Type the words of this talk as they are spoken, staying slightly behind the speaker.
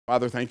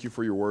Father, thank you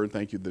for your word.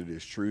 Thank you that it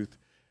is truth.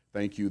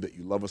 Thank you that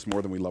you love us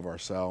more than we love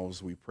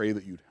ourselves. We pray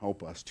that you'd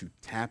help us to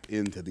tap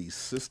into these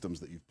systems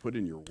that you've put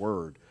in your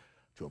word,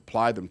 to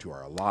apply them to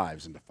our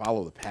lives and to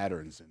follow the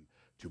patterns and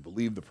to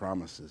believe the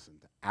promises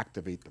and to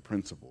activate the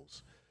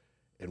principles.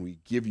 And we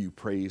give you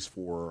praise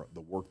for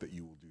the work that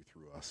you will do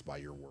through us by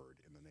your word.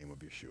 In the name of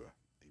Yeshua,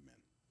 amen.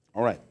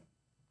 All right.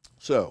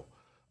 So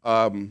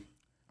I want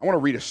to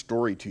read a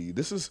story to you.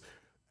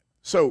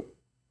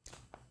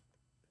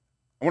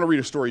 I want to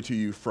read a story to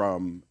you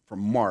from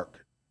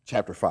Mark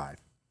chapter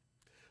 5.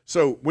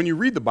 So when you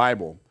read the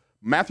Bible,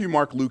 Matthew,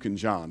 Mark, Luke, and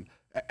John,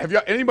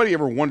 anybody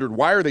ever wondered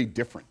why are they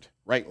different,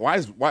 right?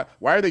 Why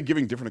are they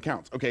giving different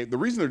accounts? Okay, the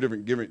reason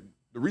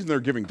they're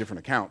giving different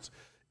accounts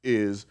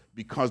is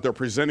because they're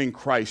presenting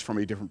Christ from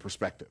a different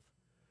perspective.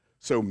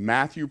 So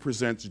Matthew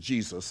presents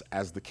Jesus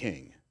as the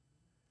king,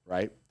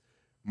 right?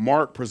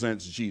 Mark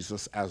presents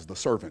Jesus as the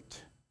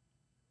servant.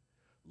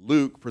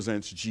 Luke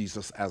presents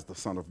Jesus as the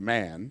Son of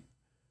Man.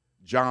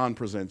 John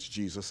presents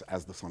Jesus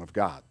as the Son of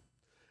God.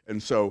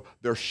 And so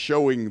they're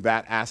showing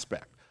that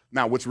aspect.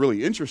 Now, what's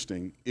really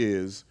interesting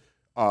is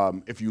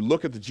if you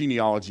look at the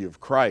genealogy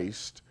of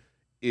Christ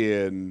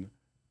in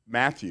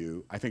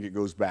Matthew, I think it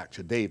goes back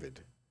to David,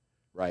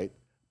 right?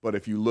 But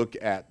if you look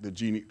at the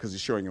because he's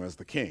showing him as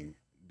the king,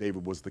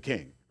 David was the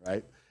king,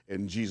 right?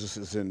 And Jesus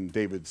is in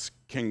David's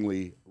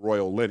kingly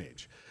royal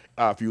lineage.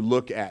 If you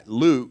look at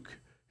Luke,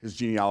 his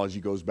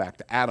genealogy goes back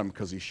to Adam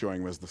because he's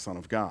showing him as the Son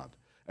of God.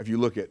 If you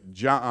look at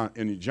John,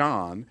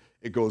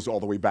 it goes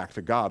all the way back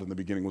to God. In the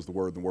beginning was the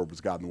Word, and the Word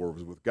was God, and the Word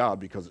was with God,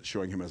 because it's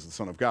showing him as the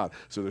Son of God.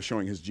 So they're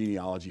showing his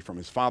genealogy from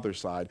his father's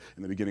side.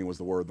 In the beginning was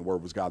the Word, and the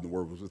Word was God, and the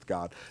Word was with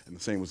God, and the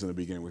same was in the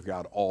beginning with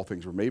God. All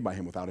things were made by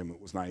him. Without him,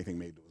 it was not anything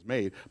made that was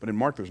made. But in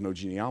Mark, there's no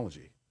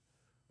genealogy.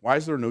 Why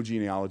is there no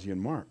genealogy in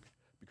Mark?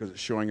 Because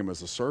it's showing him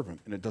as a servant,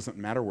 and it doesn't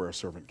matter where a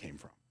servant came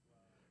from,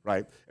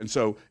 right? And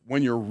so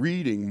when you're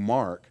reading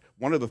Mark,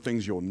 one of the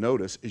things you'll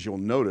notice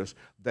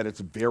that it's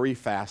very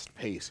fast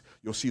paced.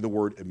 You'll see the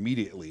word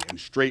immediately and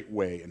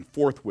straightway and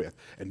forthwith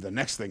and the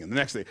next thing and the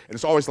next thing. And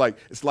it's always like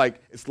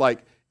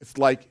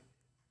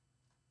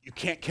you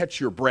can't catch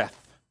your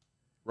breath,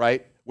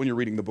 right, when you're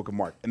reading the book of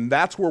Mark. And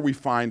that's where we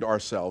find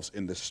ourselves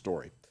in this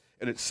story.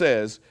 And it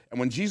says, and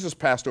when Jesus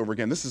passed over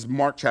again, this is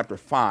Mark chapter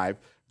 5,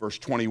 verse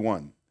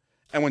 21.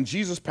 And when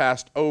Jesus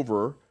passed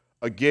over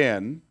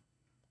again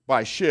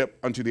by ship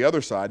unto the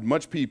other side,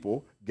 much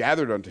people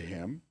gathered unto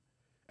him,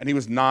 and he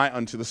was nigh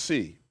unto the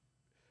sea.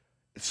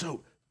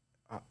 So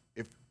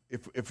if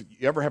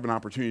you ever have an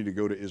opportunity to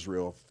go to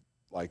Israel,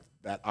 like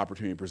that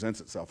opportunity presents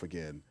itself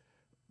again,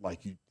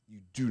 like you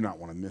do not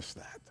want to miss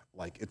that.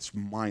 Like it's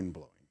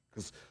mind-blowing.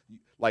 Because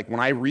like when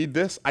I read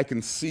this, I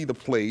can see the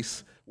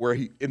place where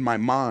in my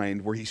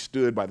mind, where he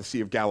stood by the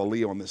Sea of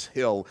Galilee on this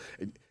hill.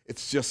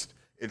 It's just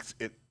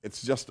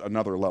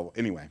another level.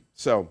 Anyway,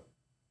 so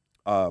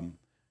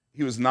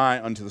he was nigh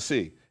unto the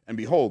sea. And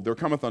behold, there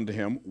cometh unto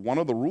him one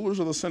of the rulers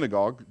of the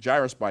synagogue,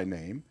 Jairus by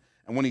name.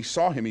 And when he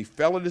saw him, he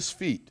fell at his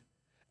feet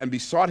and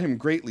besought him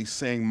greatly,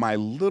 saying, My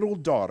little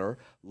daughter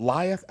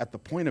lieth at the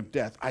point of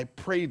death. I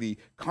pray thee,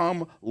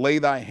 come lay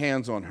thy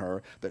hands on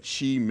her, that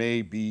she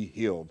may be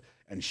healed,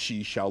 and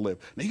she shall live.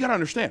 Now you got to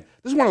understand,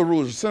 this is one of the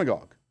rulers of the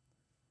synagogue.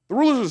 The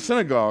rulers of the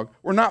synagogue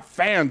were not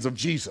fans of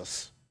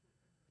Jesus.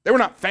 They were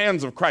not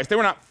fans of Christ. They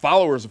were not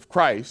followers of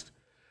Christ.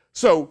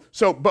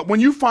 But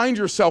when you find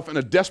yourself in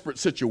a desperate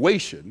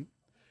situation,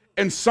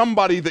 and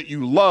somebody that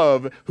you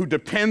love who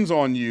depends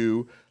on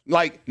you,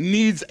 like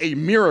needs a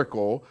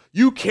miracle,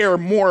 you care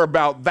more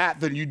about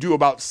that than you do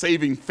about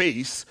saving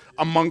face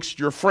amongst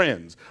your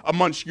friends,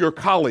 amongst your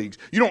colleagues.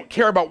 You don't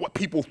care about what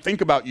people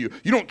think about you.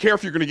 You don't care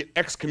if you're going to get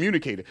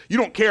excommunicated. You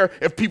don't care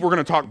if people are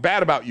going to talk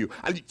bad about you.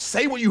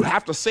 Say what you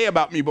have to say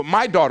about me, but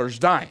my daughter's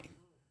dying.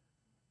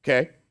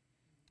 Okay?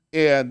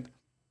 And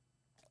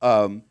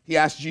he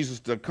asked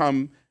Jesus to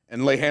come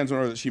and lay hands on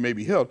her that she may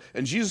be healed.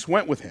 And Jesus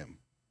went with him.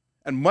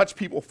 And much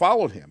people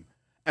followed him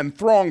and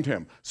thronged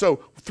him.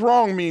 So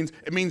throng means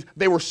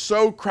they were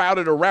so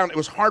crowded around, it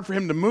was hard for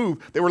him to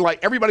move. They were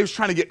like, everybody was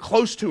trying to get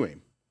close to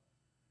him.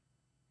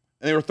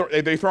 And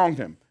they thronged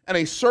him. And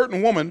a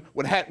certain woman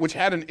which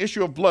had an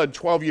issue of blood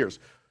 12 years.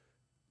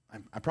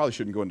 I probably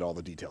shouldn't go into all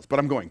the details, but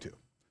I'm going to.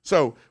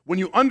 So when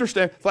you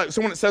understand,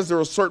 so when it says there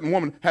was a certain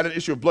woman had an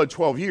issue of blood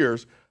 12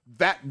 years,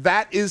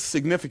 that is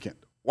significant.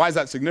 Why is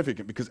that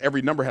significant? Because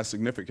every number has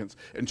significance,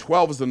 and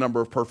 12 is the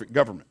number of perfect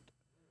government.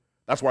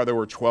 That's why there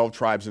were 12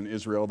 tribes in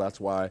Israel. That's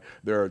why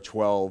there are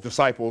 12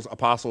 disciples,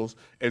 apostles.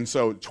 And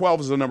so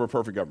 12 is the number of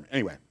perfect government.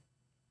 Anyway,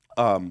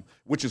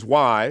 which is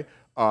why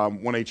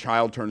when a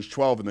child turns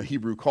 12 in the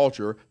Hebrew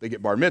culture, they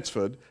get bar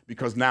mitzvahed,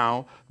 because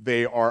now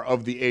they are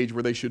of the age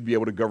where they should be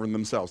able to govern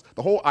themselves.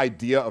 The whole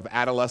idea of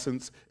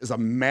adolescence is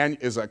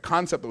a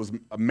concept that was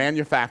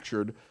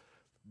manufactured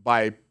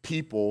by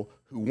people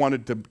who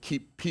wanted to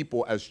keep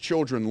people as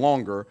children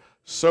longer.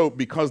 So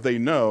because they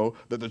know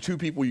that the two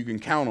people you can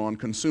count on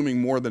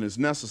consuming more than is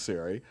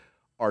necessary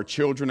are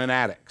children and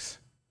addicts.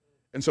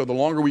 And so the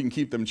longer we can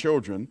keep them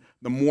children,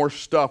 the more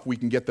stuff we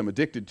can get them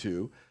addicted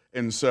to.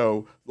 And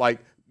so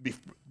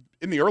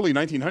in the early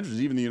 1900s,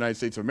 even in the United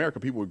States of America,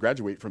 people would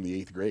graduate from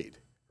the 8th grade,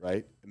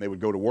 right? And they would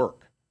go to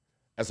work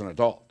as an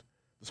adult.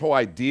 This whole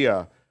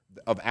idea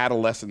of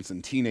adolescence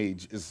and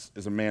teenage is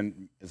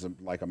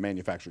like a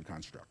manufactured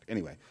construct.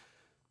 Anyway,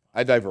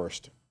 I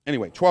diversed.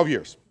 Anyway, 12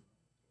 years.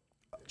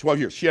 12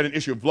 years. She had an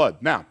issue of blood.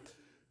 Now,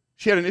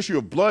 she had an issue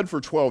of blood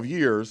for 12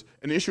 years.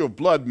 An issue of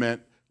blood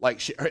meant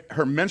like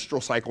her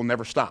menstrual cycle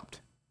never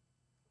stopped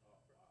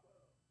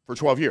for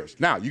 12 years.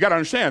 Now, you got to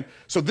understand,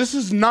 so this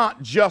is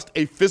not just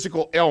a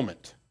physical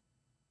ailment.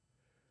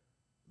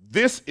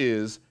 This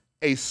is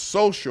a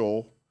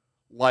social,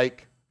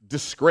 like,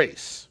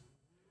 disgrace.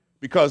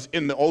 Because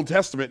in the Old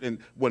Testament, and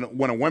when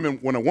a woman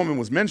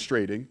was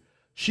menstruating,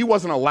 she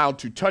wasn't allowed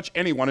to touch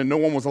anyone, and no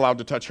one was allowed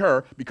to touch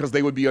her because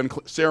they would be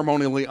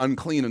ceremonially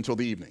unclean until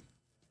the evening.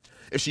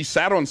 If she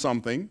sat on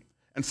something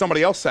and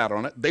somebody else sat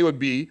on it, they would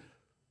be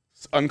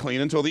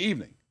unclean until the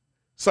evening.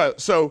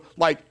 So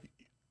like,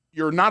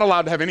 you're not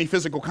allowed to have any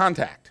physical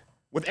contact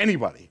with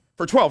anybody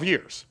for 12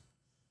 years.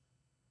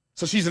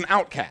 So she's an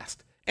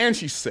outcast, and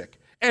she's sick,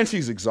 and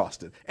she's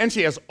exhausted, and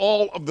she has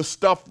all of the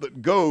stuff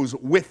that goes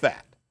with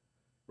that,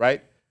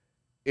 right?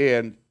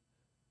 And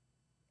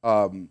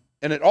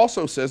it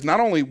also says not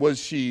only did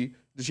she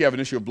have an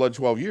issue of blood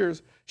 12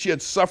 years, she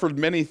had suffered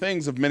many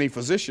things of many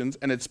physicians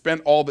and had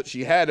spent all that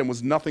she had and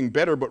was nothing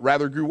better, but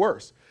rather grew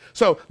worse.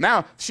 So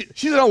now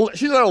she's at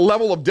a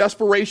level of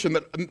desperation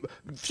that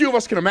few of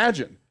us can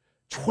imagine.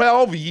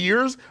 12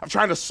 years of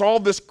trying to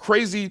solve this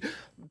crazy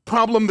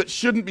problem that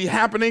shouldn't be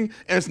happening,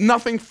 and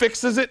nothing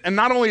fixes it. And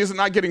not only is it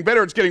not getting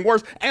better, it's getting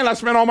worse, and I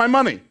spent all my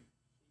money.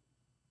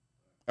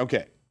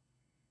 Okay.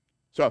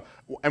 So,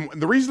 and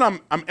the reason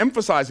I'm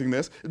emphasizing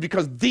this is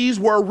because these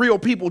were real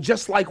people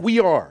just like we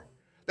are.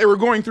 They were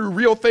going through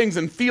real things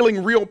and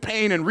feeling real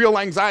pain and real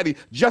anxiety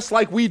just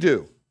like we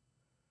do.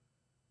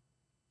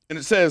 And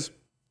it says,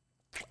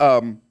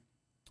 when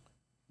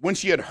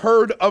she had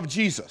heard of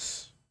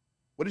Jesus,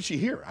 what did she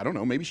hear? I don't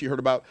know. Maybe she heard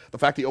about the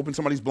fact he opened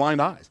somebody's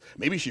blind eyes.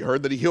 Maybe she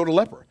heard that he healed a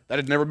leper. That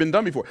had never been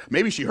done before.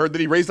 Maybe she heard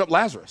that he raised up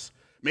Lazarus.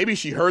 Maybe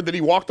she heard that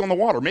he walked on the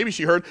water. Maybe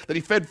she heard that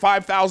he fed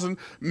 5,000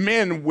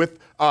 men with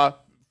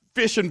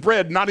fish and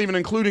bread, not even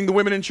including the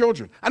women and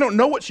children. I don't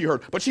know what she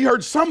heard, but she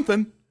heard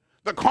something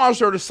that caused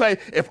her to say,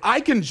 if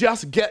I can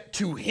just get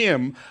to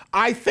him,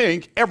 I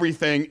think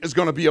everything is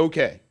going to be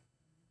okay.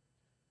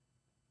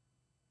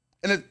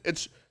 And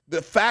it's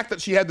the fact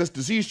that she had this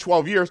disease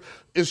 12 years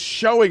is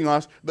showing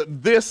us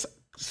that this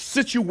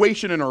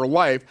situation in her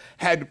life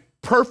had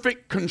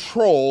perfect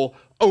control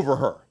over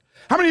her.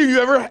 How many of you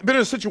have ever been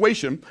in a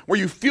situation where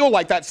you feel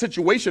like that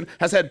situation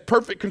has had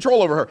perfect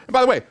control over her? And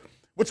by the way,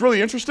 what's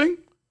really interesting,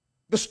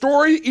 the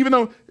story, even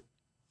though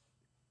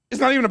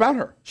it's not even about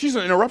her, she's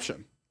an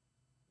interruption.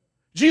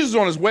 Jesus is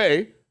on his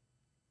way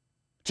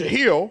to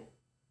heal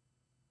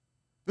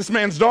this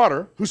man's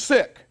daughter who's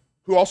sick,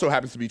 who also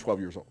happens to be 12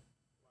 years old.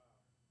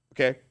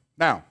 Okay?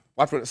 Now,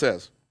 watch what it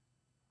says.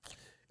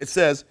 It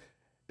says,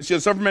 she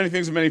had suffered many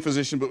things of many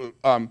physicians,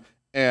 but,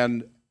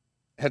 and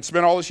had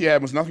spent all that she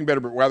had, was nothing better,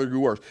 but rather grew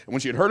worse. And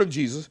when she had heard of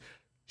Jesus,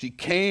 she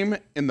came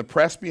in the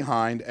press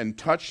behind and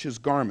touched his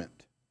garment.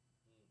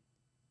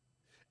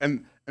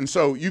 And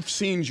so you've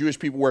seen Jewish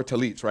people wear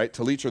talits, right?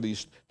 Talits are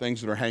these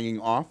things that are hanging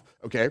off,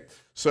 okay?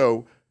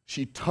 So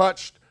she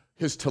touched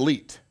his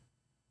talit.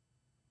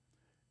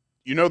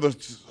 You know the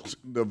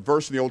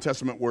verse in the Old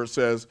Testament where it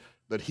says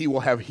that he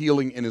will have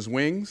healing in his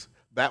wings?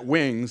 That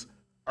wings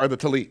are the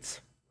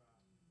talits.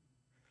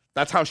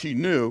 That's how she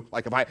knew,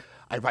 like if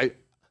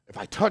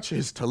I touch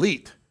his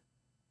talit,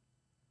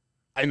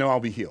 I know I'll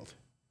be healed.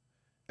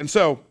 And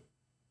so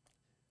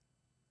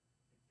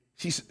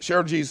she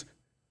shared Jesus.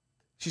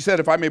 She said,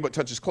 if I may but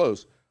touch his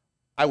clothes,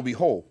 I will be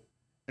whole.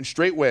 And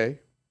straightway,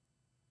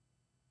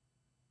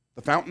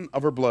 the fountain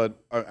of her blood,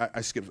 I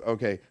skipped,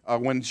 okay.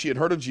 When she had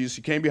heard of Jesus,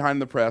 she came behind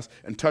the press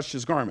and touched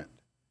his garment.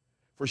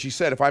 For she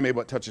said, if I may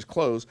but touch his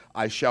clothes,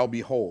 I shall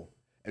be whole.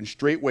 And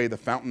straightway the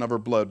fountain of her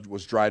blood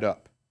was dried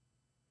up.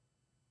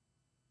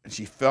 And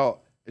she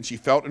felt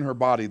in her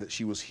body that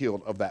she was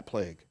healed of that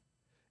plague.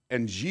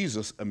 And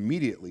Jesus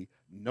immediately,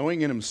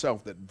 knowing in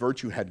himself that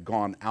virtue had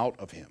gone out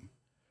of him,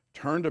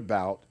 turned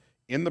about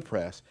in the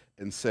press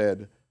and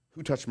said,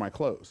 who touched my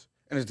clothes?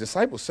 And his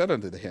disciples said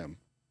unto him,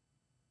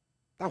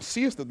 thou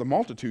seest that the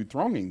multitude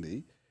thronging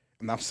thee,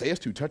 and thou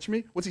sayest, who touched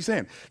me? What's he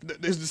saying?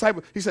 His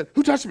disciple, he said,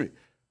 who touched me?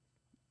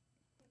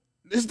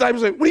 His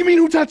disciples say, what do you mean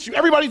who touched you?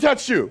 Everybody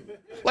touched you.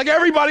 Like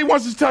everybody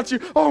wants to touch you.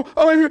 Oh.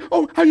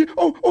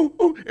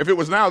 If it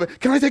was now,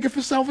 can I take a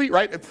selfie?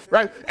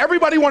 Right?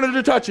 Everybody wanted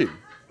to touch him.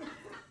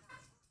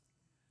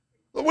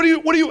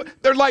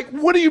 They're like,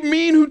 what do you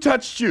mean who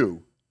touched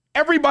you?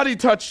 Everybody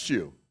touched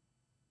you.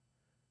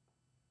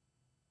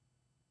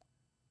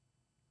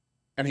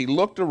 And he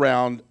looked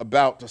around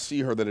about to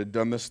see her that had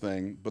done this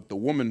thing, but the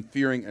woman,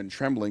 fearing and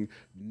trembling,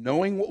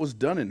 knowing what was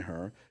done in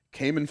her,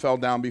 came and fell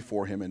down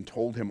before him and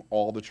told him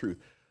all the truth.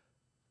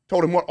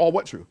 Told him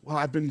what truth? Well,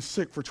 I've been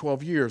sick for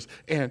 12 years,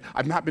 and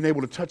I've not been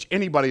able to touch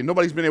anybody, and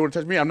nobody's been able to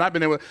touch me. I've not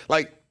been able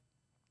to,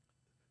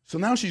 so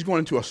now she's going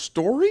into a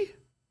story?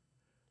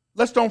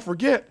 Let's don't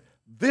forget,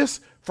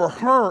 This, for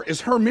her,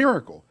 is her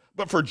miracle.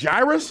 But for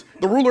Jairus,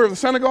 the ruler of the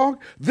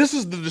synagogue, this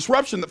is the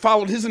disruption that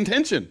followed his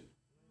intention.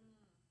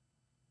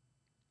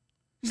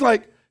 He's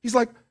like,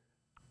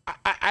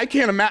 I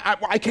can't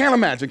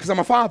imagine because I'm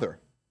a father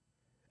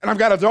and I've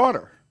got a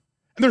daughter.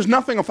 And there's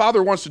nothing a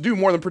father wants to do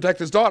more than protect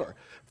his daughter.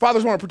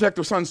 Fathers want to protect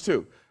their sons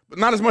too, but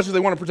not as much as they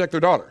want to protect their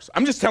daughters.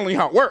 I'm just telling you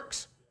how it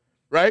works,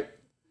 right?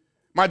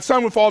 My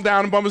son would fall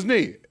down and bump his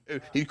knee.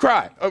 He'd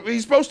cry. Oh,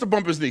 he's supposed to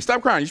bump his knee.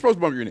 Stop crying. You're supposed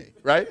to bump your knee,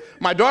 right?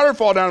 My daughter would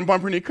fall down and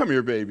bump her knee. Come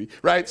here, baby,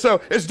 right?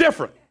 So it's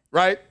different,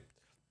 right?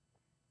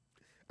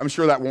 I'm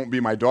sure that won't be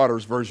my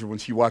daughter's version when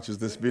she watches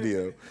this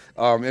video.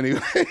 Anyway.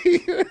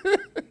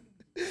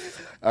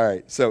 All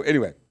right, so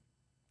anyway.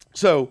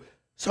 So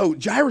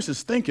Jairus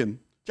is thinking,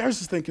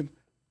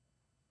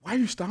 why are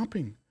you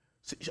stopping?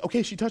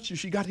 Okay, she touched you.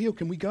 She got healed.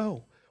 Can we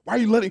go? Why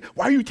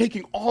are you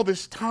taking all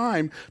this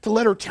time to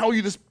let her tell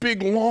you this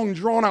big, long,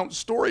 drawn-out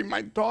story?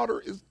 My daughter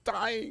is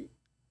dying.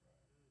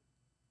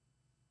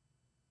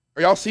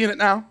 Are y'all seeing it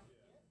now?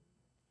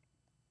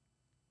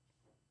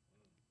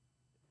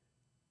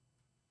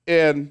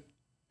 And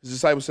his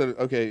disciples said,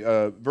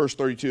 okay, verse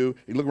 32,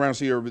 he looked around and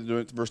see her,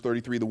 verse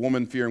 33, the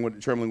woman, fearing what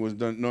trembling was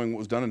done, knowing what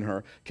was done in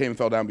her, came and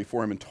fell down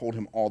before him and told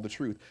him all the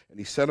truth. And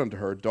he said unto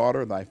her,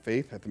 daughter, thy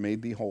faith hath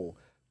made thee whole.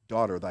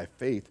 Daughter, thy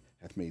faith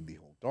hath made thee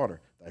whole.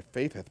 Daughter, thy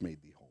faith hath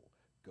made thee whole.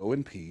 Go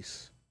in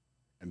peace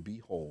and be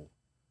whole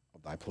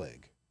of thy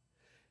plague.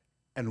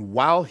 And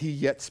while he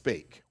yet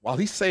spake, while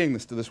he's saying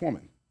this to this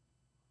woman,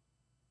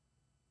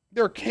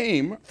 there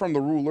came from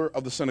the ruler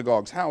of the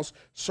synagogue's house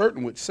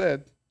certain which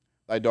said,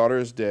 thy daughter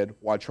is dead.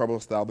 Why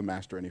troublest thou the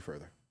master any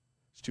further?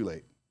 It's too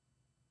late.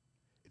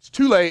 It's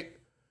too late.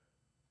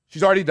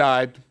 She's already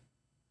died.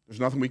 There's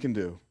nothing we can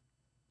do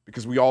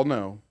because we all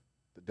know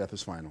that death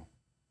is final.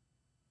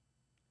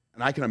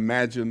 And I can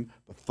imagine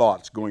the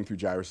thoughts going through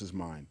Jairus'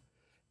 mind.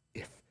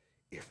 If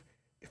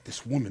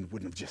this woman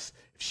wouldn't have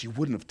if she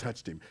wouldn't have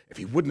touched him, if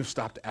he wouldn't have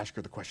stopped to ask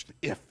her the question,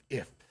 if,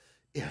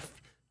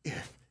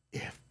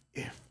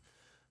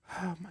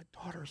 oh, my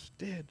daughter's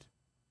dead.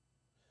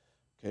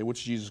 Okay,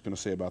 what's Jesus going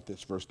to say about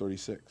this? Verse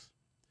 36.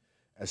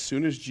 As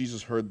soon as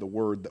Jesus heard the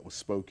word that was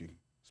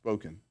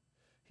spoken,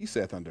 he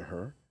saith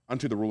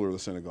unto the ruler of the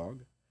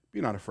synagogue,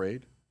 be not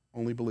afraid,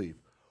 only believe.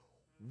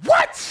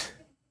 What?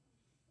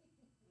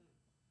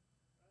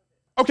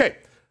 Okay,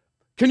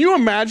 can you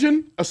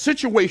imagine a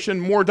situation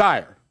more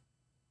dire?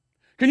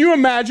 Can you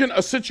imagine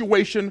a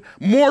situation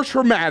more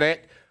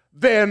traumatic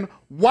than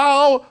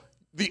while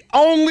the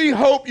only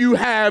hope you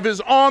have is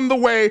on the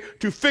way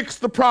to fix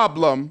the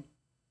problem,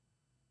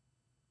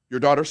 your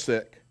daughter's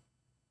sick,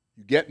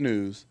 you get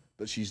news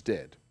that she's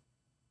dead.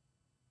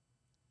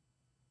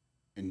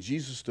 And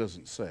Jesus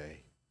doesn't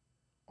say,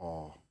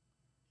 oh,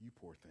 you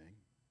poor thing.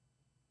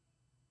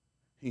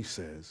 He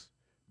says,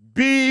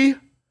 be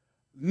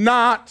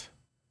not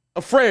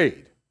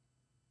afraid,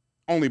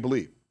 only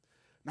believe.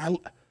 Now,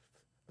 I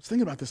was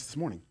thinking about this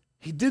morning.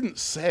 He didn't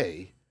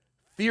say,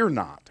 fear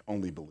not,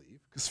 only believe,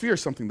 because fear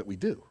is something that we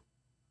do.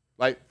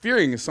 Like,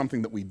 fearing is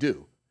something that we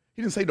do.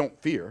 He didn't say don't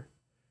fear.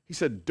 He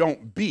said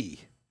don't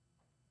be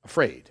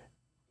afraid.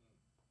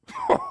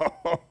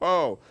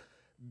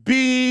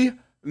 Be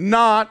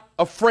not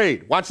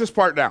afraid. Watch this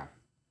part now.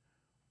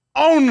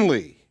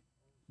 Only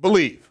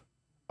believe.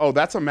 Oh,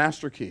 that's a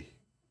master key.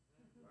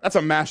 That's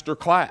a master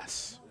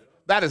class.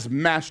 That is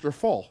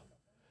masterful.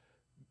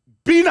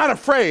 Be not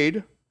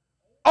afraid,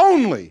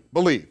 only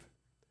believe.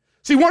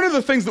 See, one of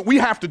the things that we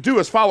have to do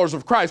as followers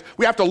of Christ,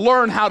 we have to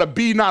learn how to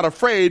be not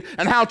afraid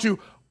and how to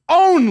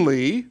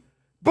only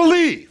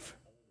believe.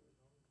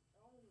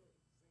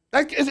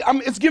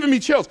 It's giving me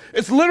chills.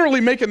 It's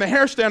literally making the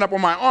hair stand up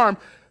on my arm.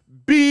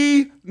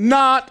 Be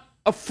not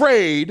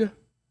afraid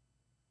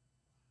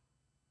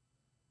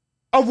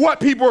of what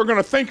people are going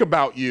to think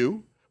about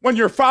you when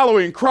you're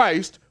following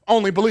Christ,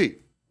 only believe.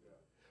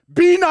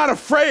 Be not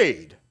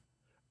afraid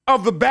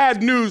of the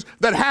bad news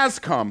that has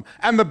come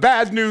and the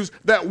bad news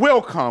that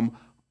will come,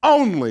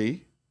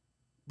 only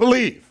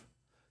believe.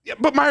 Yeah,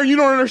 but Myron, you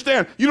don't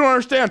understand. You don't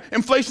understand.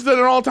 Inflation's at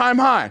an all-time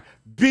high.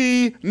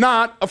 Be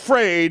not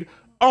afraid,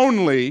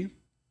 only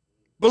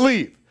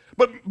believe.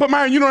 But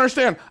Myron, you don't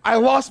understand. I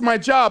lost my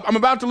job. I'm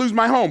about to lose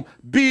my home.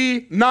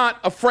 Be not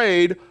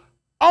afraid,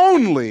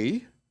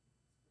 only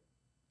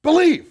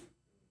believe.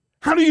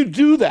 How do you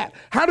do that?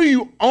 How do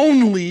you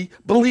only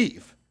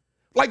believe?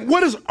 Like,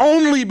 what does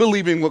only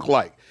believing look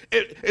like?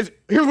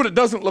 Here's what it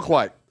doesn't look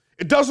like.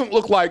 It doesn't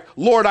look like,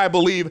 Lord, I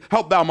believe,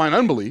 help thou mine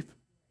unbelief.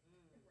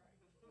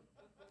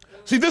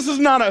 See, this is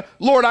not a,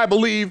 Lord, I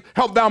believe,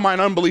 help thou mine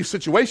unbelief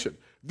situation.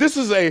 This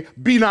is a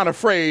be not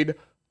afraid,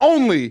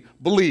 only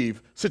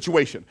believe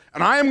situation.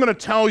 And I am going to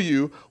tell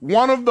you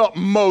one of the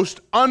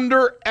most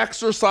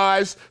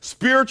under-exercised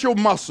spiritual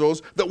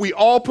muscles that we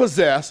all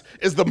possess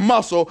is the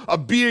muscle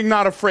of being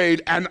not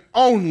afraid and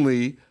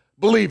only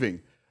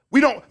believing.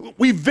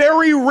 We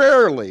very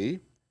rarely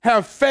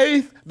have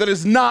faith that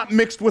is not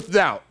mixed with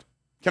doubt.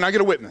 Can I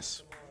get a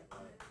witness?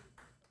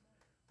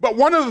 But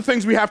one of the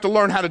things we have to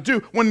learn how to do,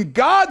 when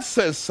God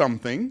says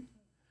something,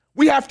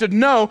 We have to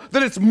know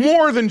that it's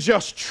more than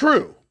just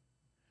true.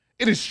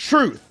 It is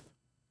truth.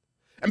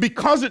 And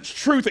because it's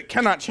truth, it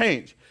cannot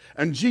change.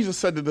 And Jesus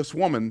said to this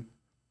woman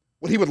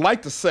what he would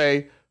like to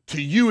say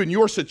to you in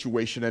your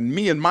situation and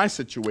me in my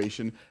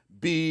situation: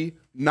 be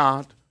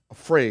not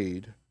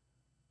afraid,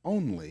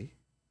 only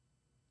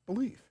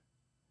believe.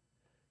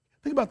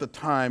 Think about the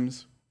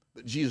times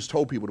that Jesus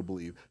told people to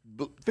believe.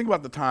 Think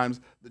about the times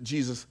that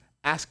Jesus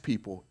asked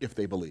people if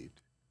they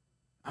believed.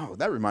 Oh,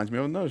 that reminds me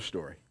of another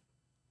story.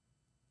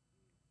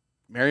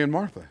 Mary and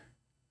Martha.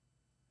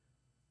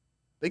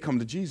 They come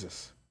to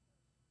Jesus.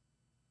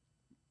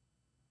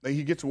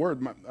 He gets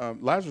word,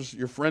 Lazarus,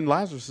 your friend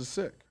Lazarus is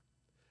sick.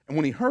 And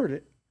when he heard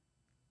it,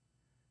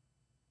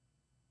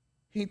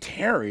 he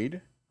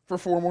tarried for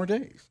 4 more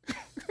days.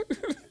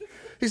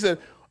 He said,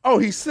 oh,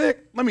 he's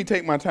sick? Let me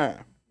take my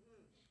time.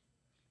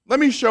 Let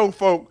me show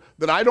folk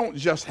that I don't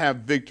just have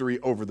victory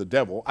over the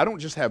devil. I don't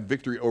just have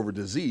victory over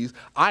disease.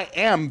 I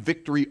am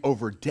victory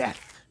over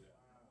death.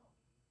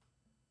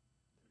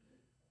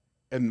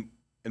 And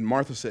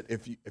Martha said,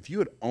 if you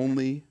had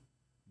only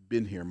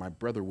been here, my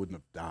brother wouldn't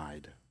have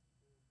died.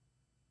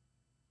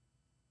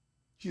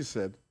 Jesus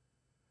said,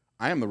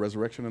 I am the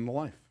resurrection and the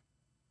life.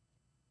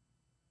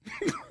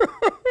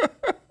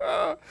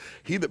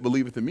 He that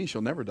believeth in me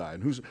shall never die.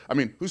 And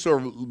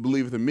whosoever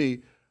believeth in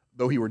me,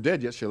 though he were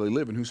dead, yet shall he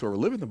live. And whosoever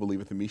liveth and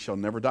believeth in me shall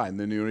never die. And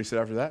then you know what he said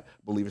after that?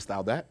 Believest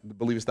thou that?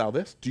 Believest thou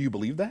this? Do you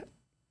believe that?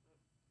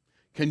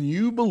 Can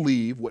you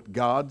believe what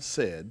God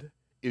said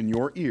in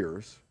your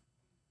ears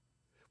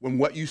when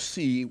what you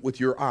see with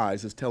your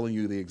eyes is telling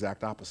you the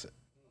exact opposite?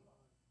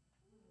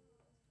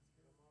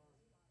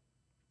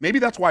 Maybe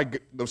that's why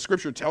the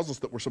scripture tells us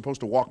that we're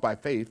supposed to walk by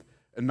faith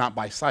and not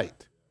by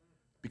sight.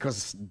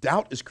 Because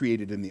doubt is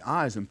created in the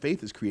eyes and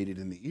faith is created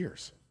in the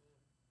ears.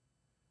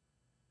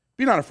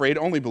 Be not afraid,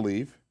 only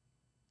believe.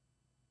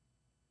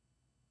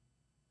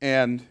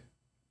 And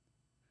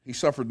he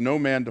suffered no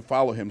man to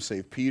follow him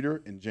save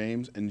Peter and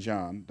James and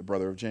John, the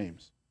brother of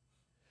James.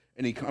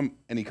 And he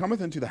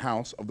cometh into the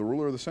house of the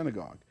ruler of the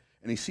synagogue,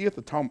 and he seeth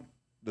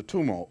the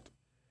tumult,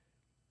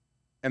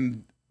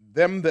 and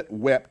them that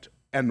wept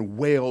and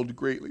wailed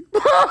greatly.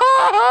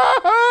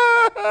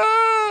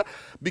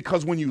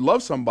 Because when you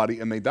love somebody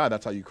and they die,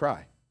 that's how you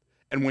cry.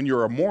 And when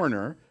you're a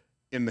mourner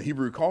in the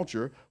Hebrew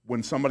culture,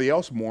 when somebody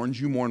else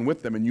mourns, you mourn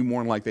with them and you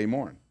mourn like they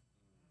mourn.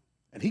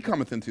 And he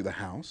cometh into the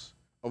house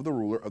of the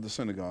ruler of the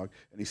synagogue,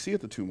 and he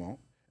seeth the tumult,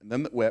 and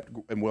them that wept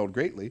and wailed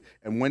greatly.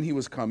 And when he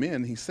was come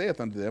in, he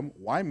saith unto them,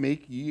 why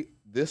make ye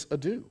this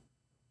ado?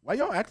 Why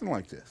y'all acting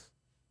like this?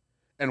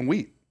 And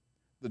weep.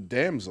 The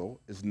damsel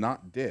is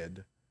not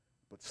dead,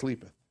 but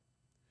sleepeth.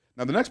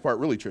 Now the next part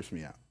really trips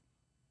me out.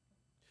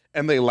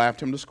 And they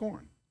laughed him to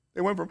scorn.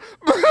 They went from,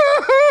 did you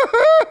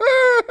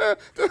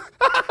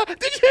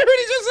hear what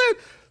he just said?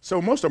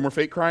 So most of them were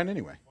fake crying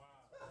anyway.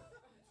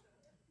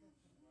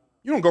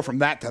 You don't go from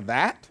that to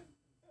that.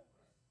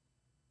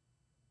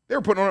 They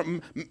were putting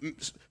on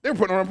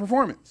a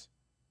performance.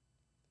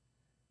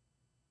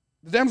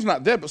 The damsel's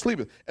not dead, but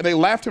sleepeth. And they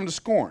laughed him to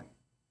scorn.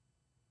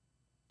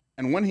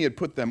 And when he had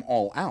put them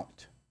all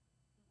out,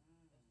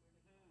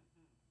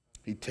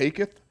 he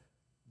taketh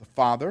the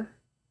father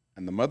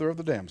and the mother of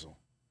the damsel,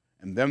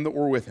 and them that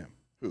were with him.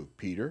 Who?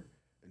 Peter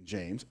and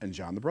James and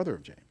John, the brother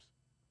of James.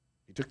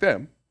 He took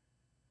them,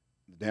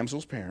 the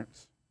damsel's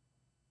parents,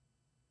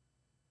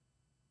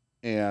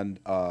 and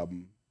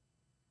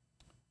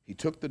he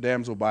took the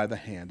damsel by the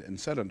hand and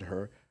said unto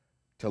her,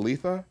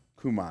 Talitha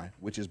cumi,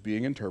 which is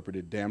being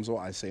interpreted, damsel,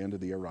 I say unto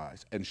thee,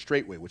 arise. And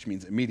straightway, which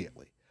means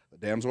immediately, the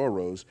damsel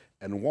arose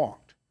and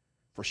walked,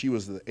 for she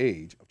was the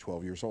age of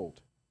 12 years old.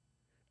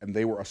 And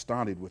they were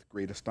astonished with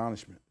great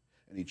astonishment.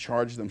 And he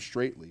charged them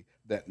straitly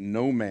that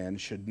no man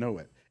should know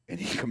it. And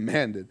he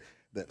commanded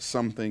that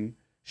something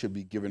should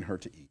be given her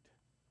to eat.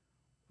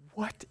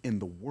 What in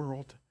the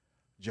world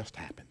just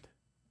happened?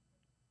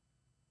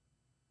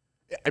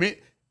 I mean,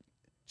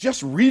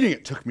 just reading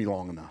it took me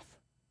long enough.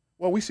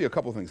 Well, we see a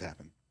couple things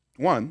happen.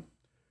 One,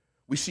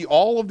 we see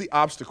all of the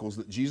obstacles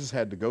that Jesus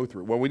had to go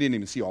through. Well, we didn't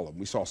even see all of them.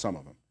 We saw some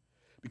of them.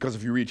 Because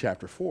if you read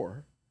chapter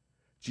 4,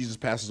 Jesus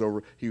passes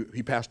over,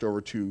 he passed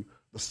over to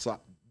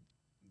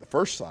the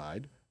first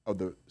side of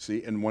the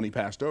sea, and when he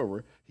passed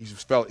over, he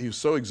was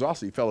so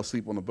exhausted, he fell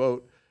asleep on the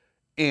boat,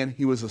 and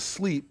he was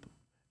asleep,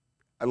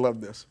 I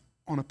love this,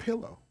 on a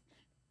pillow.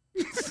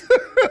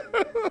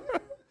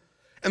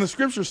 And the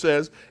scripture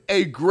says,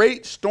 a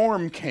great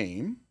storm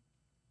came,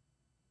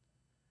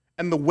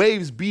 and the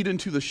waves beat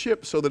into the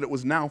ship so that it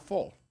was now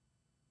full.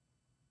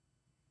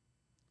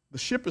 The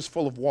ship is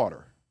full of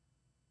water,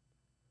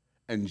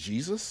 and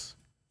Jesus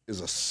is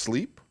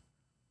asleep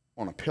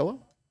on a pillow?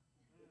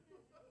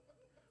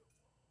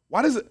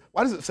 Why does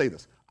it say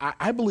this?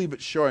 I believe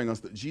it's showing us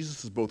that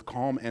Jesus is both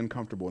calm and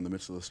comfortable in the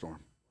midst of the storm.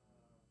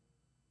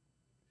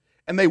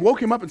 And they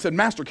woke him up and said,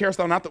 Master, carest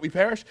thou not that we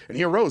perish? And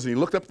he arose and he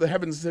looked up to the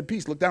heavens and said,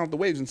 peace. Looked down at the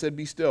waves and said,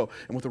 be still.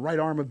 And with the right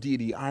arm of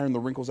deity, he ironed the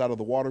wrinkles out of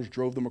the waters,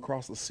 drove them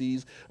across the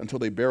seas until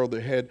they buried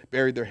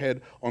their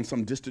head on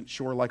some distant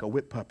shore like a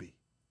whipped puppy.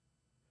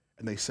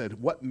 And they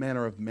said, what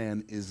manner of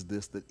man is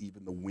this that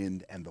even the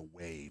wind and the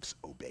waves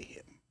obey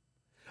him?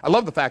 I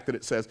love the fact that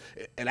it says,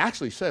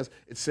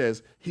 it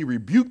says, he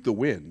rebuked the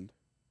wind,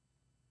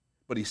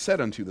 but he said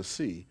unto the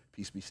sea,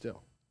 peace be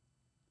still.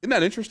 Isn't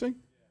that interesting?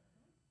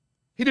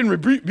 He didn't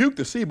rebuke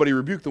the sea, but he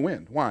rebuked the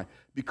wind. Why?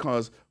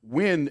 Because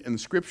wind in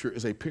Scripture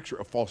is a picture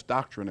of false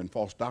doctrine, and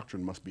false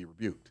doctrine must be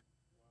rebuked.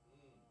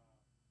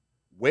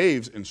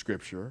 Waves in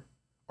Scripture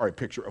are a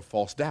picture of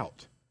false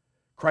doubt.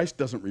 Christ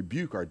doesn't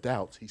rebuke our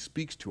doubts. He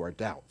speaks to our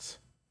doubts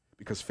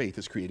because faith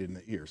is created in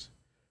the ears.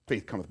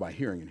 Faith cometh by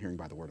hearing, and hearing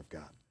by the word of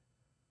God.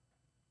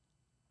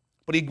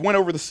 But he went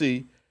over the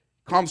sea,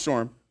 calm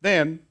storm.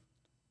 Then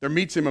there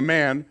meets him a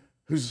man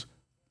who's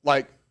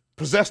like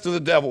possessed of the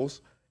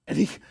devils, and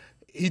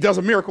he does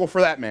a miracle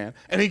for that man.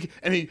 And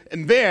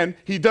then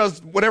he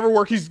does whatever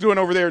work he's doing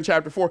over there in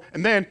chapter 4,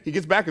 and then he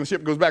gets back in the ship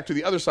and goes back to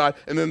the other side,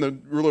 and then the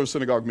ruler of the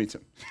synagogue meets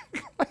him.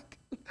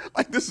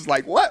 Like this is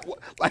like what?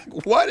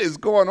 Like what is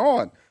going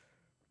on?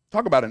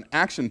 Talk about an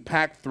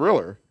action-packed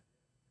thriller.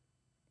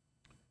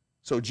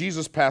 So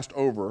Jesus passed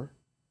over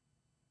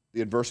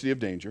the adversity of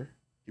danger.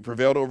 He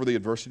prevailed over the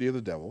adversity of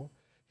the devil.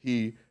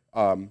 He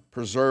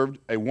preserved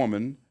a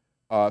woman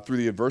through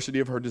the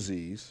adversity of her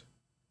disease.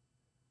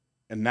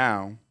 And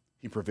now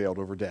he prevailed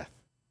over death.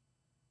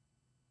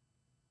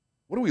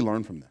 What do we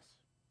learn from this?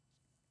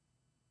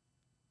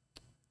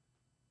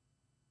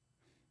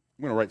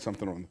 I'm going to write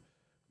something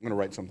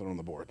on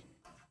the board.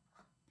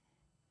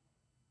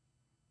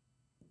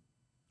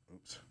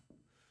 Oops.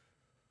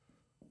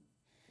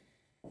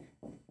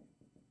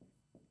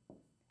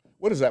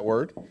 What is that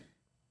word?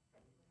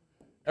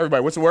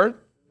 Everybody, what's the word?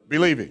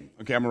 Believing.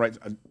 Okay, I'm going to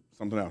write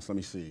something else. Let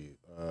me see.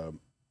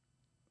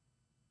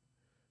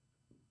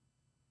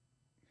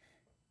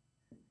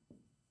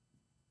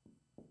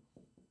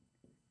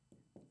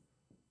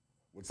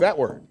 What's that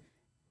word?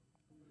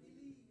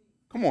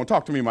 Come on,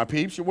 talk to me, my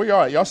peeps. Where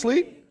y'all at? Y'all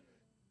sleep?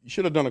 You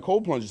should have done a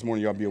cold plunge this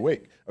morning. Y'all be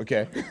awake.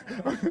 Okay.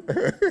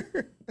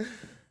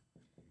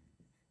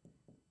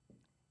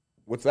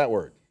 What's that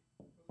word?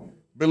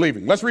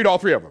 Believing. Let's read all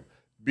three of them.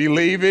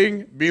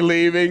 Believing,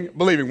 believing,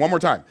 believing. One more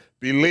time.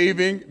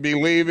 Believing,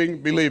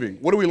 believing, believing.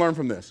 What do we learn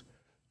from this?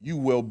 You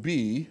will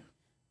be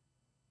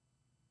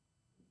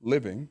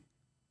living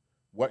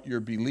what you're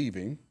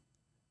believing,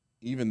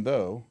 even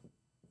though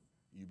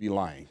you be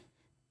lying.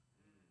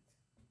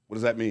 What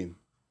does that mean?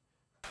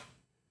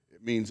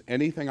 It means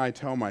anything I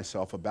tell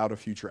myself about a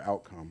future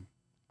outcome,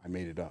 I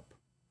made it up.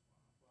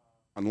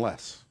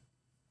 Unless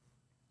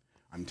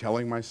I'm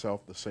telling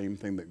myself the same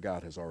thing that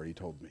God has already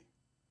told me.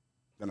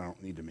 Then I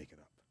don't need to make it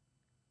up.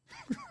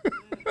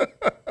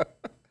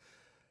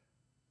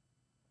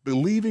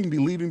 Believing,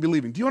 believing,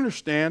 believing. Do you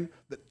understand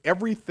that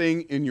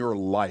everything in your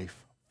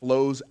life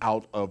flows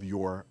out of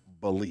your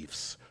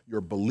beliefs?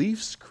 Your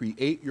beliefs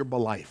create your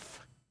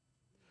belief.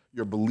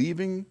 Your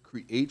believing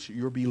creates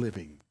your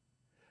beliving.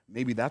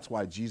 Maybe that's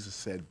why Jesus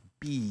said,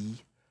 be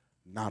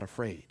not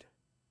afraid.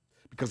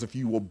 Because if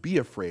you will be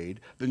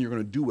afraid, then you're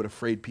going to do what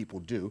afraid people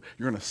do.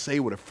 You're going to say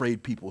what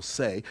afraid people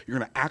say. You're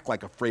going to act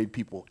like afraid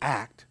people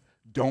act.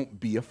 Don't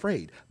be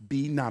afraid.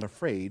 Be not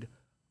afraid,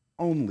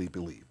 only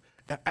believe.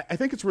 I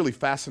think it's really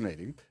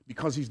fascinating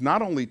because he's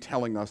not only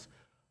telling us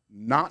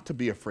not to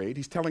be afraid,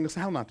 he's telling us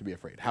how not to be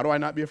afraid. How do I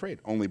not be afraid?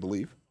 Only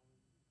believe.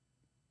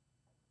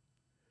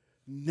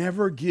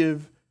 Never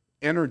give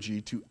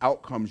energy to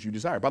outcomes you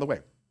desire. By the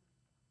way,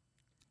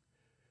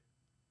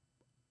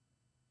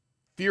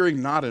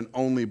 fearing not and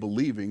only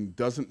believing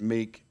doesn't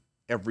make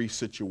every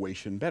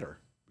situation better.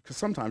 Because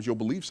sometimes you'll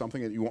believe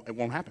something and it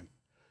won't happen.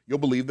 You'll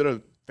believe that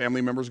a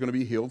family member is going to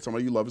be healed,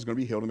 somebody you love is going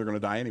to be healed, and they're going to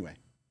die anyway.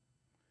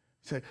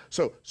 You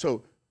say,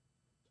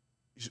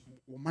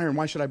 well, Myron,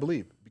 why should I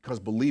believe? Because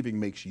believing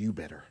makes you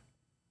better.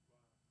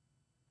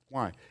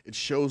 Why? It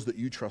shows that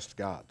you trust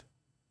God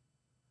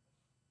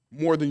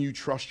more than you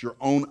trust your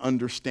own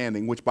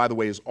understanding, which, by the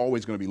way, is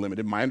always going to be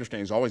limited. My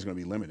understanding is always going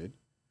to be limited.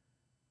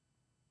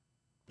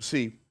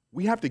 See,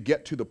 we have to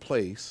get to the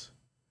place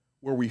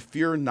where we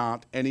fear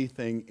not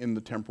anything in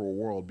the temporal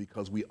world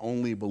because we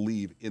only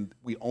believe in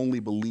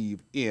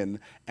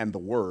and the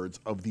words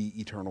of the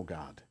eternal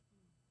God.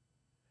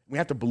 We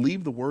have to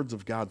believe the words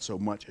of God so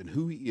much and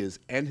who he is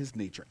and his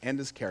nature and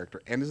his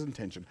character and his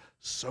intention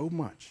so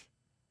much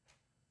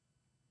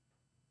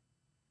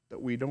that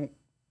we don't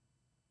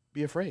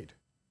be afraid.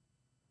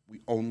 We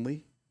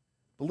only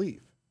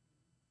believe.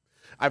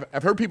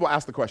 I've heard people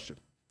ask the question,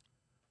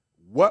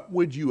 what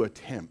would you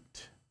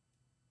attempt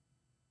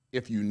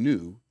if you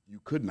knew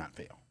you could not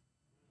fail?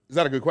 Is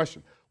that a good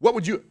question? What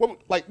would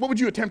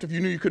you attempt if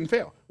you knew you couldn't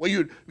fail? Well,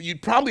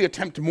 you'd probably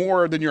attempt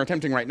more than you're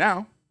attempting right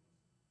now,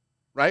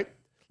 right?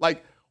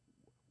 Like,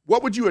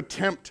 what would you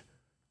attempt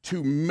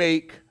to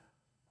make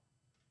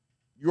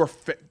your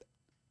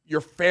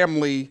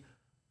family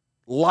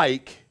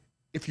like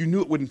if you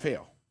knew it wouldn't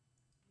fail?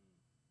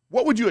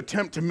 What would you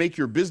attempt to make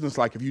your business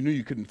like if you knew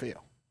you couldn't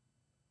fail?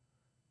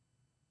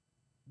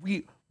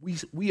 We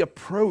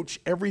approach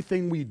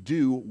everything we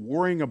do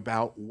worrying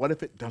about what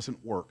if it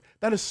doesn't work.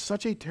 That is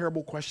such a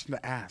terrible question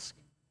to ask.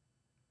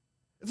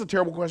 It's a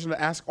terrible question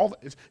to ask.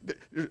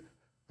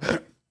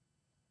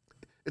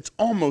 It's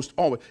almost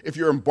always, if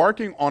you're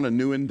embarking on a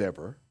new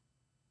endeavor,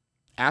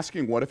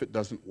 asking what if it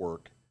doesn't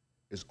work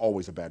is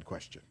always a bad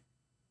question.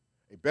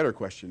 A better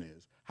question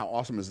is, how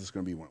awesome is this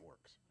going to be when it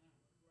works?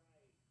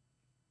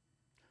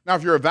 Now,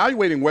 if you're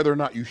evaluating whether or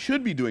not you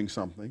should be doing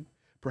something,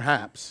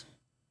 perhaps,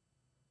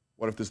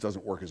 what if this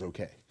doesn't work is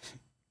okay?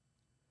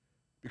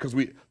 Because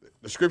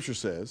the scripture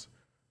says,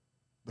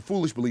 the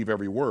foolish believe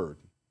every word,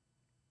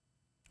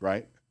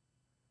 right?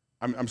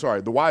 I'm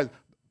sorry, the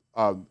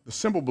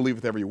simple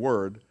believeth every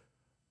word,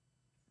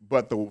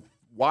 but the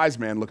wise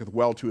man looketh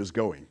well to his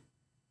going,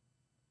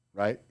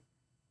 right?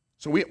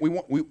 So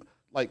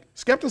like,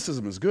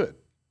 skepticism is good,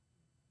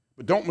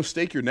 but don't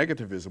mistake your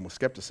negativism with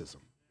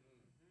skepticism.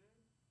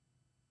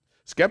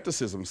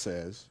 Skepticism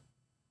says,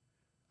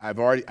 I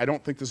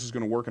don't think this is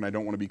going to work and I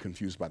don't want to be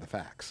confused by the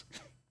facts.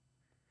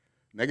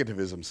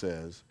 Negativism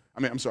says,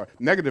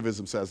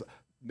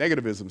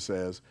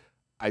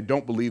 I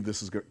don't believe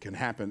this can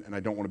happen and I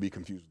don't want to be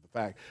confused with the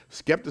fact.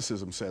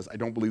 Skepticism says, I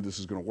don't believe this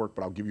is going to work,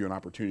 but I'll give you an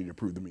opportunity to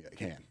prove to me it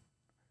can.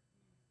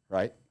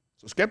 Right?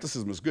 So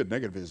skepticism is good,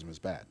 negativism is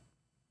bad.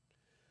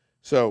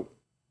 So,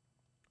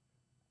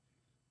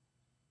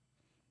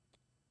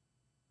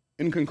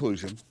 in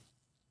conclusion,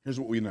 here's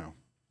what we know.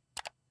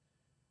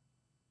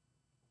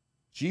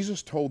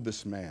 Jesus told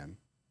this man,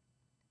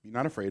 be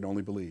not afraid,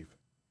 only believe.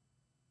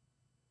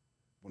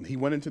 When he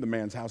went into the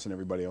man's house and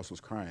everybody else was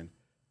crying,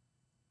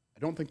 I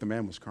don't think the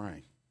man was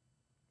crying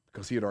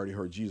because he had already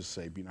heard Jesus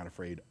say, be not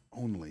afraid,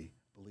 only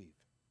believe.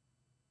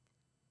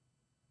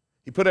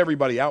 He put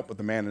everybody out but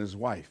the man and his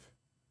wife.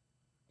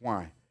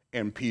 Why?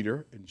 And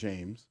Peter and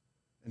James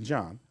and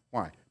John.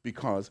 Why?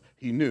 Because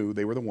he knew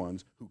they were the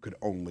ones who could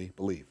only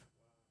believe.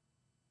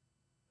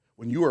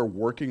 When you are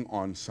working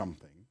on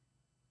something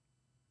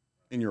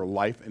in your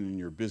life and in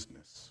your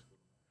business,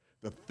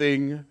 the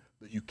thing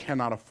that you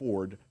cannot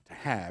afford to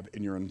have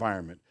in your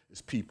environment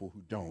is people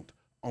who don't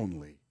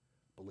only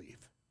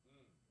believe.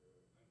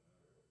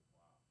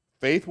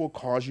 Faith will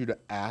cause you to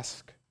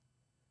ask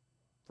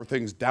for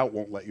things doubt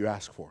won't let you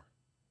ask for.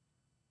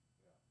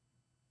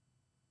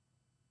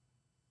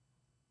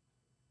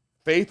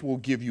 Faith will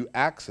give you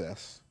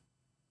access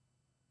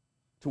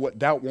to what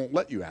doubt won't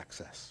let you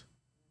access.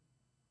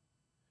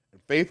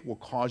 And faith will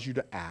cause you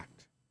to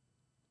act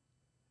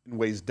in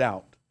ways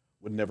doubt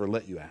would never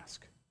let you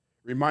ask.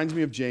 It reminds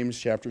me of James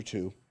chapter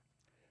 2,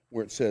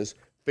 where it says,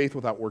 faith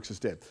without works is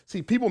dead.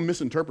 See, people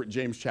misinterpret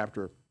James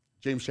chapter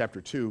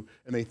 2,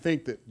 and they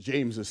think that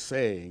James is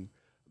saying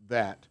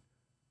that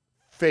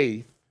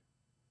faith,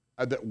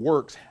 that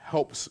works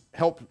help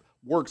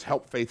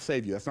faith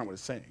save you. That's not what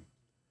it's saying.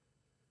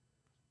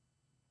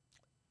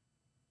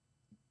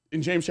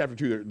 In James chapter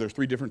 2, there's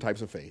three different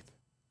types of faith.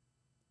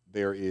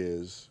 There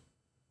is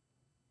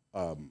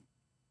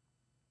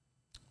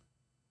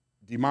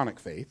demonic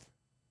faith.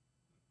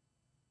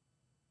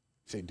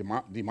 You say,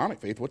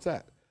 demonic faith, what's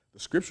that? The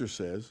scripture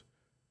says,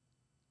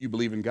 you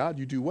believe in God,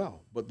 you do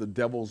well, but the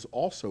devils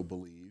also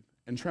believe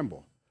and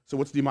tremble. So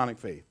what's demonic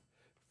faith?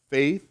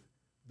 Faith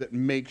that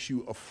makes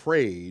you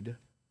afraid,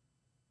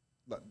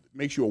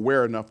 makes you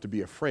aware enough to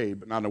be afraid,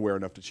 but not aware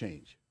enough to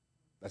change.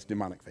 That's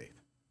demonic faith.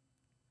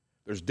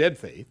 There's dead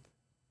faith.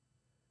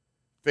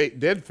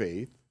 Dead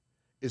faith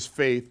is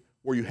faith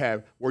where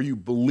you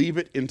believe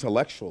it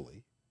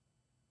intellectually,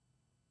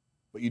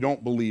 but you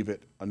don't believe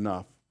it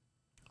enough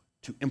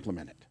to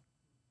implement it.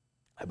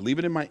 I believe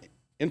it in my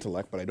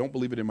intellect, but I don't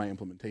believe it in my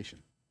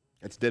implementation.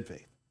 That's dead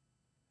faith.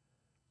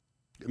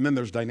 And then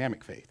there's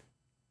dynamic faith.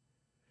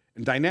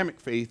 And dynamic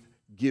faith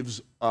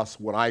gives us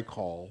what I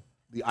call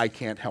the I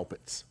can't help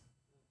it's.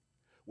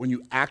 When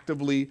you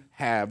actively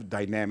have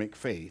dynamic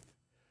faith,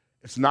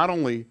 it's not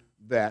only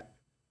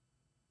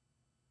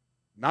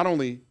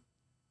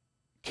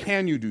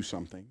can you do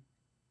something,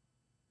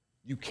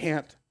 you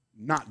can't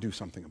not do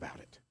something about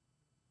it.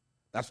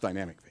 That's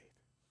dynamic faith.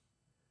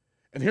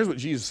 And here's what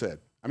Jesus said.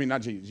 I mean,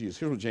 not Jesus.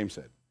 Here's what James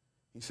said.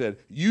 He said,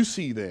 you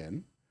see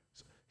then,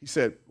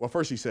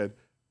 first he said,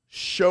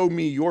 show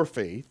me your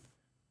faith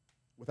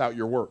without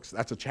your works.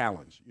 That's a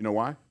challenge. You know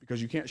why?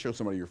 Because you can't show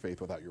somebody your faith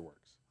without your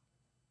works.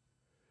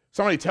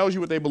 Somebody tells you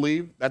what they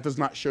believe, that does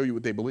not show you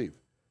what they believe.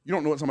 You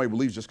don't know what somebody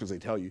believes just because they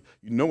tell you.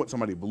 You know what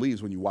somebody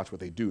believes when you watch what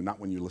they do, not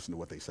when you listen to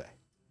what they say.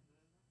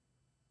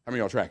 How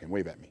many of y'all tracking?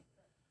 Wave at me.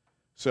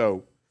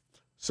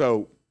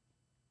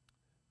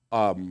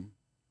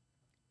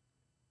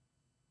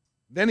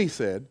 Then he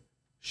said,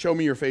 show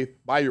me your faith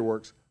by your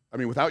works.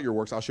 Without your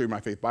works, I'll show you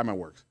my faith by my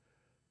works.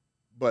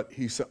 But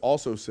he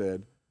also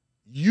said,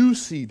 you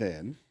see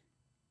then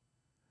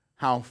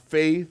how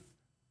faith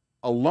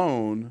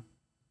alone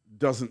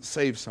doesn't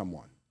save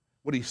someone.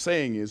 What he's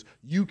saying is,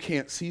 you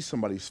can't see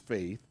somebody's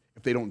faith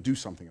if they don't do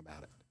something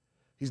about it.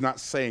 He's not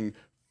saying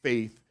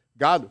faith.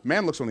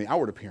 Man looks on the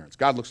outward appearance.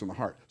 God looks on the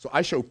heart. So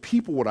I show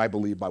people what I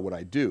believe by what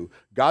I do.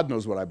 God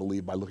knows what I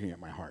believe by looking at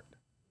my heart.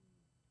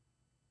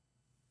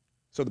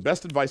 So the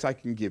best advice I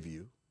can give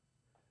you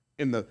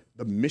in the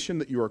mission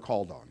that you are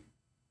called on,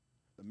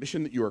 the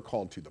mission that you are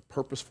called to, the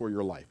purpose for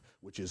your life,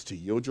 which is to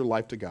yield your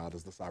life to God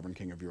as the sovereign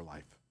king of your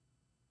life,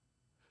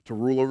 to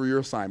rule over your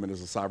assignment as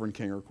the sovereign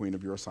king or queen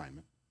of your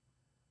assignment,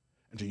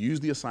 and to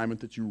use the assignment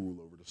that you rule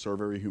over to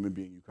serve every human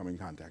being you come in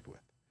contact with.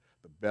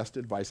 The best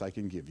advice I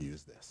can give you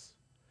is this: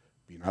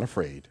 be not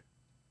afraid,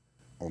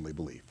 only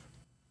believe.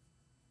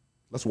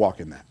 Let's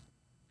walk in that.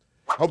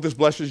 I hope this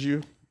blesses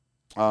you.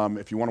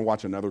 If you want to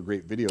watch another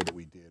great video that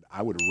we did,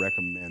 I would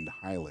recommend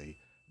highly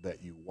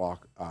that you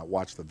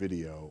watch the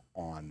video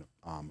on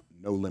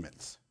no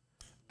limits.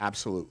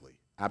 Absolutely,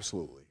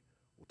 absolutely.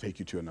 Will take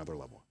you to another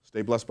level.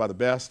 Stay blessed by the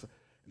best,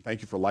 and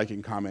thank you for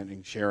liking,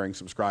 commenting, sharing,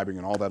 subscribing,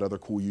 and all that other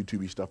cool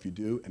YouTube-y stuff you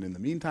do. And in the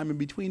meantime, in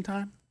between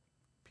time,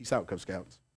 peace out, Cub Scouts.